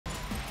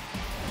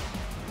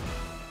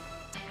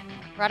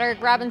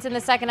Roderick Robinson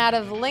II out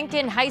of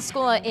Lincoln High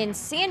School in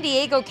San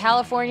Diego,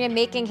 California,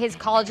 making his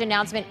college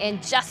announcement in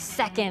just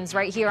seconds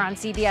right here on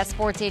CBS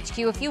Sports HQ.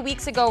 A few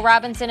weeks ago,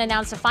 Robinson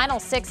announced the final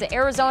six at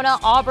Arizona,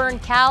 Auburn,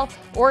 Cal,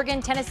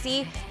 Oregon,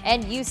 Tennessee,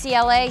 and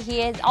UCLA. He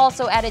has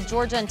also added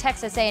Georgia and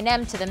Texas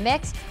A&M to the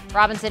mix.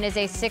 Robinson is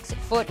a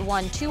 6'1",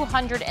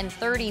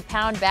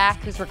 230-pound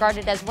back who's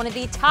regarded as one of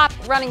the top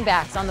running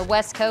backs on the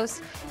West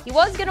Coast. He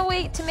was going to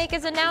wait to make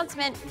his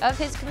announcement of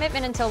his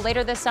commitment until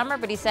later this summer,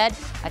 but he said,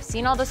 "I've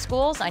seen all the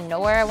schools, I know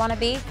where I want to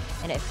be,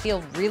 and it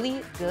feels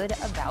really good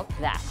about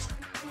that."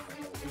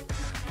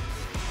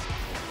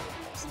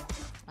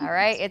 All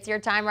right, it's your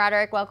time,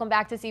 Roderick. Welcome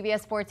back to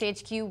CBS Sports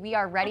HQ. We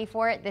are ready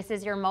for it. This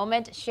is your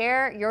moment.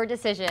 Share your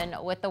decision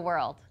with the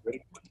world.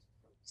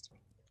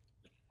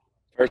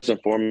 First and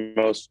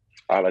foremost,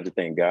 I'd like to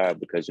thank God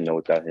because,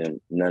 without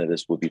him, none of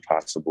this would be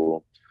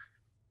possible.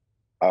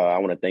 I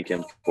want to thank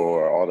him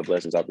for all the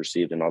blessings I've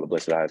received and all the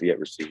blessings I have yet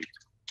received.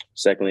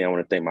 Secondly, I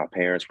want to thank my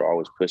parents for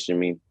always pushing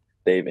me.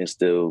 They've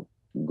instilled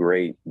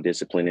great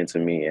discipline into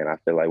me, and I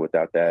feel like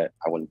without that,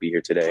 I wouldn't be here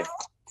today.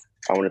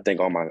 I want to thank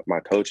all my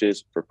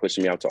coaches for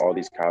pushing me out to all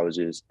these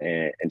colleges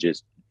and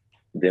just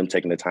them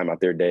taking the time out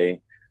their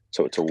day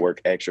to work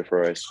extra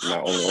for us,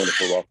 not only on the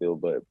football field,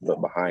 but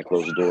behind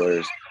closed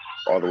doors.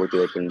 All the work that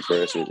they put in for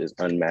us is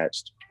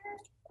unmatched.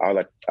 I'd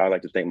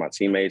like to thank my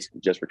teammates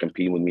just for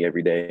competing with me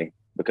every day,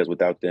 because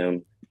without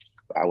them,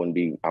 I wouldn't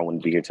be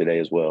here today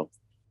as well.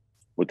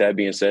 With that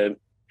being said,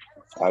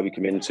 I'll be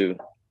committing to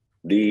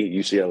the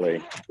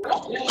UCLA.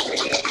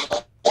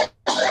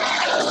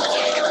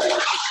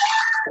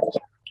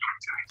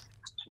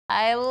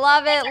 I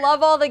love it.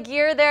 Love all the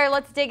gear there.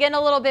 Let's dig in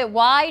a little bit.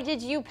 Why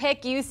did you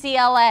pick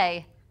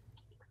UCLA?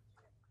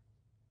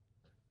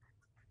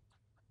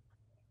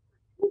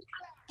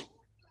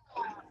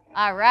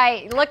 All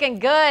right, looking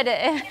good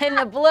in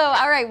the blue.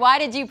 All right, why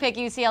did you pick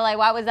UCLA?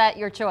 Why was that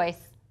your choice?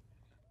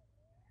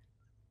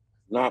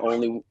 Not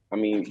only,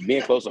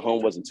 being close to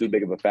home wasn't too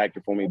big of a factor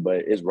for me,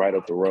 but it's right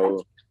up the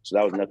road. So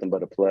that was nothing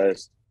but a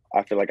plus.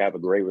 I feel like I have a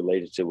great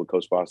relationship with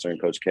Coach Foster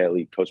and Coach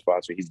Kelly. Coach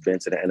Foster, he's been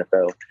to the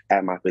NFL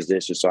at my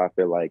position, so I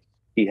feel like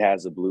he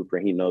has a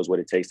blueprint. He knows what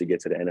it takes to get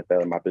to the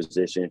NFL in my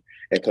position.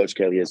 And Coach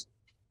Kelly has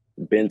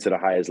been to the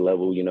highest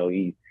level.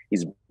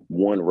 He's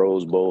won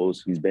Rose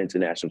Bowls. He's been to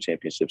national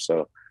championships.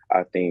 So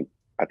I think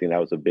that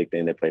was a big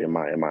thing that played in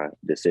my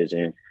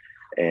decision,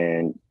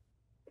 and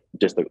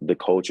just the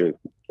culture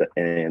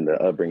and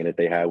the upbringing that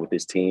they have with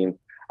this team.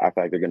 I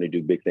feel like they're going to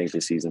do big things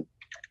this season.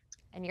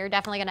 And you're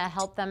definitely going to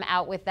help them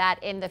out with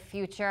that in the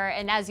future.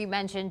 And as you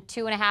mentioned,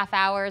 2.5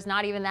 hours,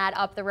 not even that,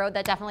 up the road.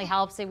 That definitely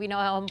helps. We know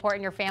how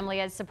important your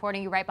family is,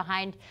 supporting you right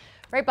behind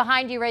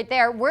you right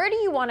there. Where do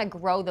you want to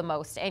grow the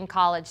most in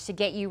college to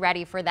get you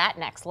ready for that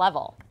next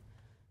level?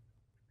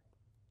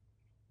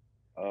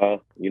 I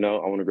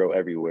want to grow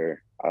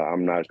everywhere.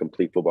 I'm not a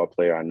complete football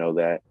player. I know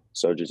that.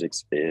 So just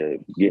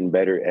getting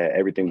better at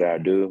everything that I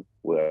do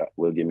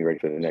will get me ready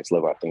for the next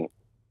level, I think.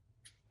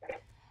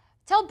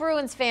 Tell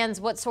Bruins fans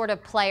what sort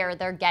of player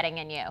they're getting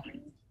in you.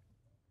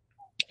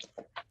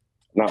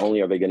 Not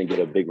only are they going to get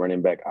a big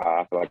running back,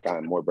 I feel like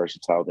I'm more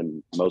versatile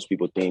than most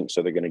people think.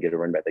 So they're going to get a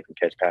running back that can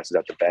catch passes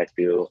out the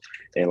backfield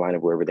and line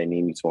up wherever they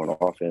need me to on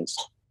offense.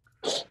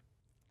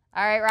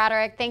 All right,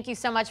 Roderick, thank you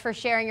so much for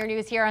sharing your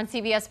news here on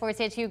CBS Sports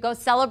HQ. Go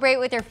celebrate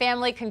with your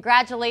family.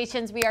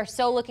 Congratulations. We are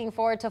so looking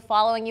forward to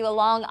following you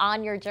along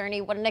on your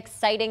journey. What an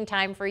exciting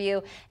time for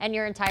you and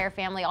your entire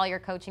family, all your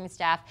coaching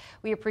staff.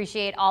 We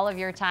appreciate all of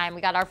your time. We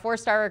got our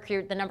 4-star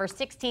recruit, the number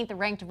 16th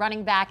ranked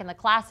running back in the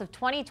class of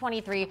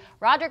 2023,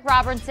 Roderick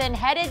Robinson,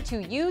 headed to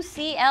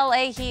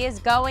UCLA. He is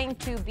going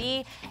to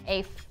be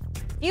a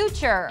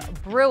future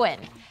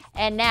Bruin.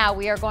 And now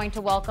we are going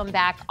to welcome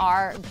back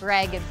our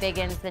Greg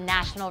Biggins, the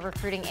national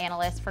recruiting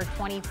analyst for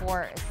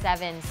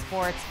 24/7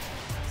 Sports.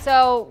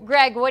 So,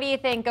 Greg, what do you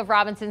think of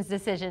Robinson's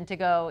decision to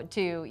go to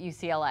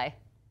UCLA?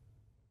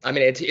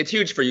 It's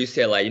huge for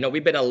UCLA.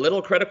 We've been a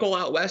little critical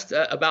out west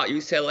about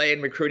UCLA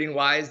and recruiting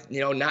wise.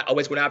 Not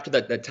always going after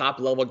the top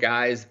level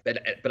guys,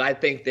 but I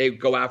think they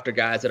go after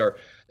guys that are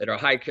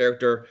high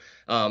character.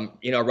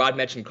 Rod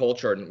mentioned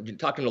culture, and you're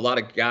talking to a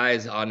lot of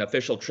guys on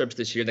official trips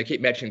this year. They keep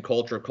mentioning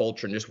culture,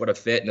 and just what a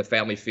fit and the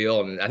family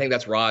feel. And I think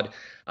that's Rod.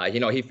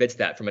 He fits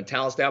that from a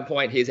talent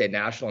standpoint. He's a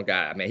national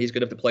guy. He's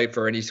good enough to play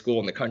for any school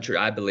in the country,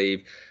 I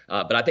believe.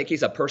 But I think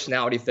he's a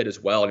personality fit as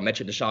well. And I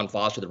mentioned Deshaun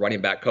Foster, the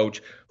running back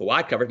coach, who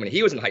I covered when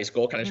he was in high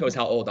school. Kind of shows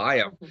how old I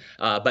am.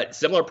 But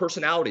similar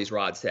personalities,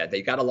 Rod said.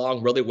 They got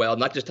along really well,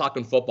 not just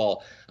talking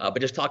football, but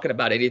just talking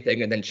about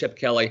anything. And then Chip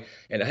Kelly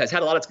has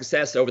had a lot of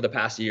success over the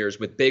past years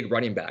with big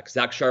running backs.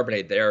 Zach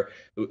Charbonnet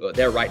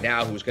there right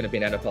now, who's going to be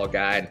an NFL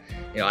guy.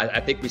 And, I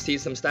think we see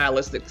some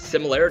stylistic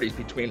similarities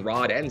between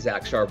Rod and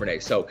Zach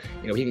Charbonnet. So,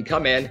 he can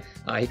come in,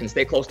 he can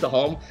stay close to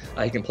home,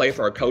 he can play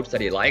for a coach that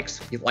he likes.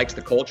 He likes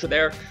the culture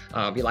there.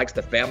 He likes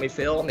the family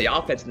feel, and the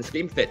offense and the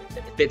scheme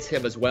fits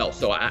him as well.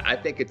 So I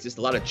think it's just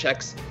a lot of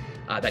checks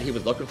that he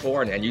was looking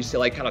for, and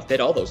UCLA kind of fit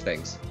all those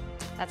things.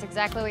 That's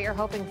exactly what you're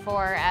hoping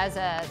for as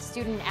a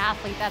student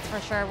athlete, that's for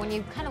sure. When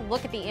you kind of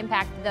look at the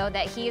impact, though,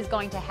 that he is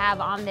going to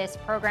have on this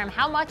program,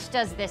 how much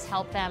does this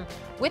help them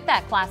with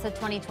that class of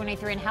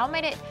 2023, and how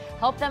might it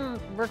help them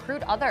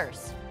recruit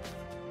others?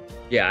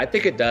 Yeah, I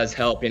think it does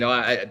help.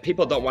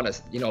 People don't want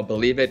to,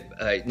 believe it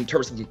in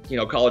terms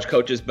of, college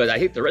coaches, but I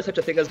think there is such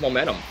a thing as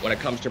momentum when it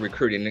comes to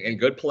recruiting, and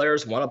good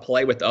players want to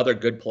play with other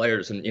good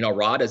players. And,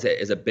 Rod is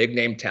a big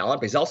name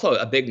talent, but he's also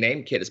a big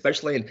name kid,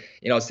 especially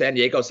in, San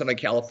Diego, Southern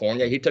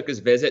California. He took his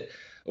visit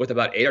with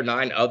about 8 or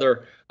 9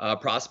 other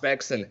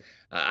prospects, and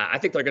I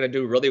think they're going to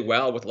do really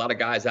well with a lot of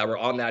guys that were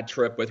on that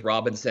trip with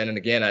Robinson. And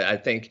again, I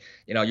think,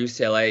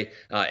 UCLA,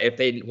 if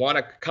they want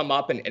to come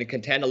up and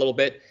contend a little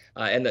bit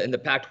in the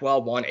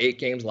Pac-12, won 8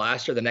 games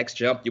last year, the next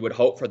jump you would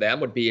hope for them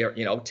would be,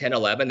 10,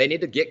 11. They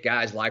need to get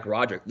guys like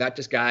Roderick, not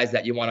just guys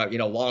that you want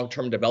to,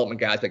 long-term development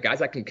guys, but guys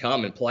that can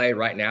come and play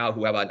right now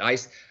who have a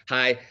nice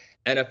high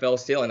NFL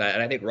ceiling.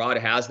 And I think Rod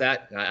has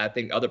that. I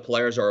think other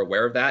players are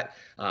aware of that.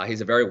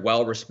 He's a very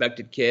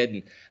well-respected kid.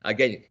 And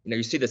again,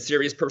 you see the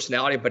serious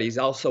personality, but he's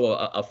also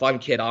a fun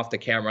kid off the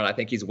camera. And I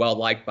think he's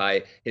well-liked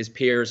by his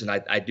peers. And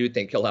I do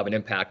think he'll have an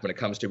impact when it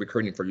comes to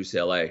recruiting for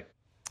UCLA.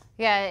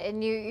 Yeah,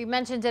 and you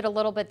mentioned it a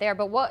little bit there,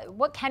 but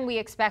what can we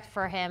expect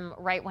for him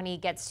right when he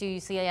gets to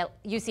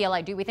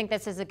UCLA? Do we think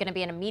this is going to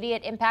be an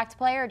immediate impact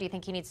player, or do you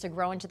think he needs to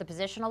grow into the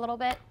position a little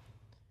bit?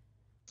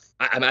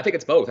 I think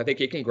it's both. I think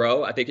he can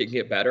grow. I think he can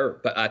get better.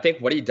 But I think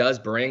what he does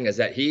bring is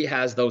that he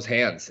has those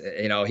hands.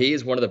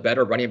 He's one of the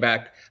better running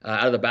back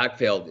out of the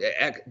backfield.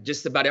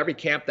 Just about every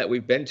camp that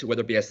we've been to, whether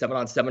it be a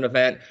 7-on-7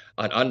 event,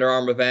 an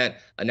underarm event,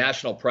 a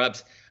national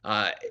preps,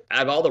 out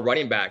of all the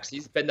running backs,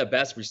 he's been the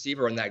best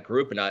receiver in that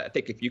group. And I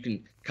think if you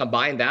can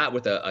combine that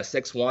with a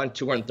 6'1",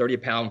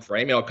 230-pound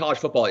frame, college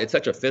football, it's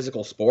such a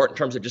physical sport in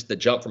terms of just the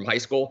jump from high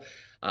school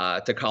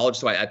to college.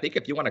 So I think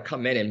if you want to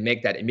come in and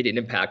make that immediate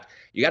impact,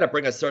 you got to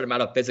bring a certain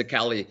amount of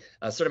physicality,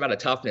 a certain amount of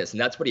toughness,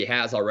 and that's what he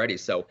has already.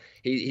 So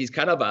he's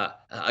kind of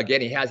again,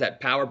 he has that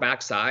power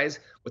back size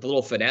with a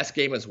little finesse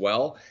game as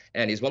well,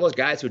 and he's one of those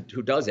guys who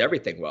does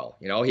everything well.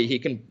 He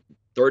can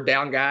third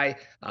down guy,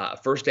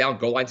 first down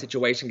goal line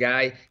situation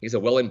guy. He's a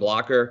willing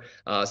blocker.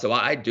 So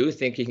I do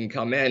think he can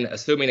come in,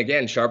 assuming,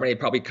 again, Charbonnet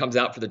probably comes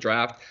out for the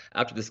draft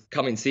after this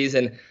coming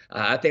season.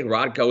 I think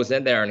Rod goes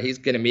in there, and he's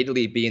going to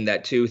immediately be in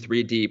that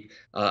 2-3 deep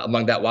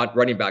among that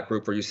running back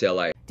group for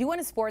UCLA. Do you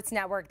want a sports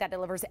network that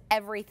delivers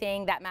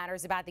everything that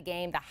matters about the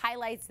game? The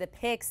highlights, the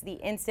picks, the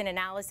instant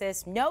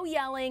analysis, no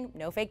yelling,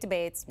 no fake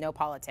debates, no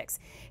politics.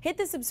 Hit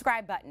the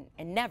subscribe button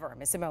and never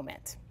miss a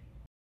moment.